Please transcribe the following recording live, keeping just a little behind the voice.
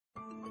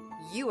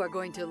You are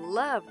going to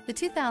love the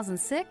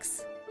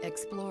 2006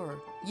 Explorer.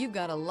 You've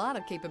got a lot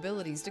of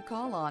capabilities to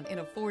call on in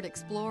a Ford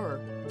Explorer.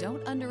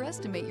 Don't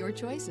underestimate your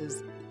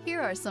choices.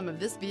 Here are some of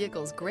this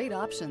vehicle's great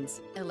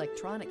options: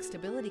 electronic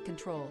stability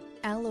control,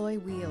 alloy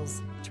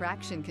wheels,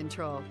 traction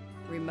control,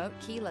 remote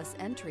keyless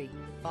entry,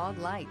 fog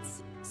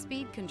lights,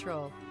 speed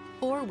control,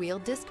 four-wheel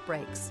disc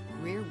brakes,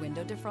 rear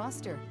window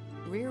defroster,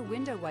 rear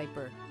window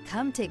wiper.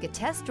 Come take a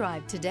test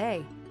drive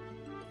today.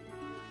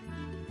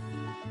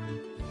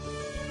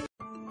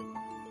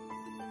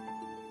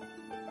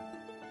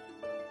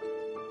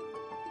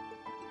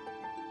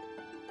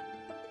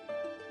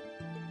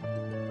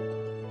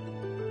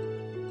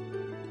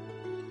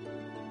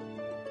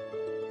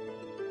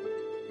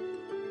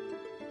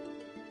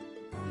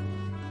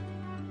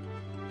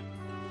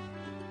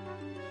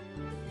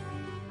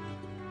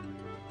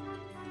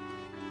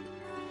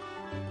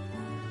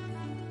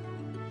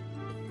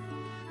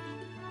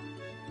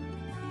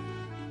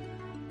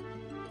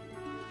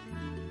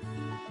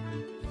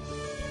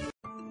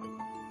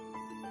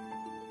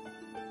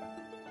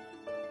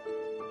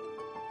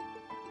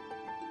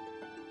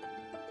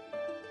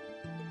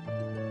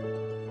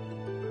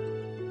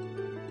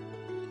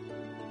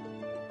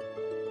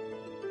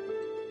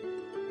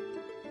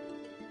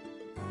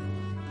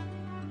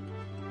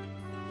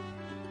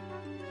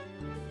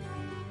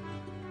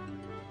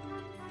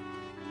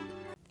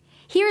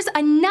 Here's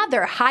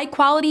another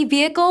high-quality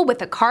vehicle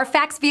with a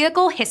Carfax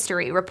Vehicle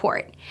History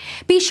Report.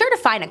 Be sure to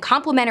find a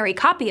complimentary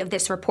copy of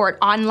this report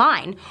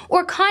online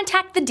or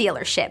contact the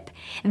dealership.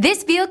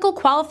 This vehicle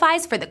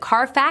qualifies for the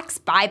Carfax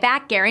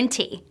Buyback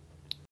Guarantee.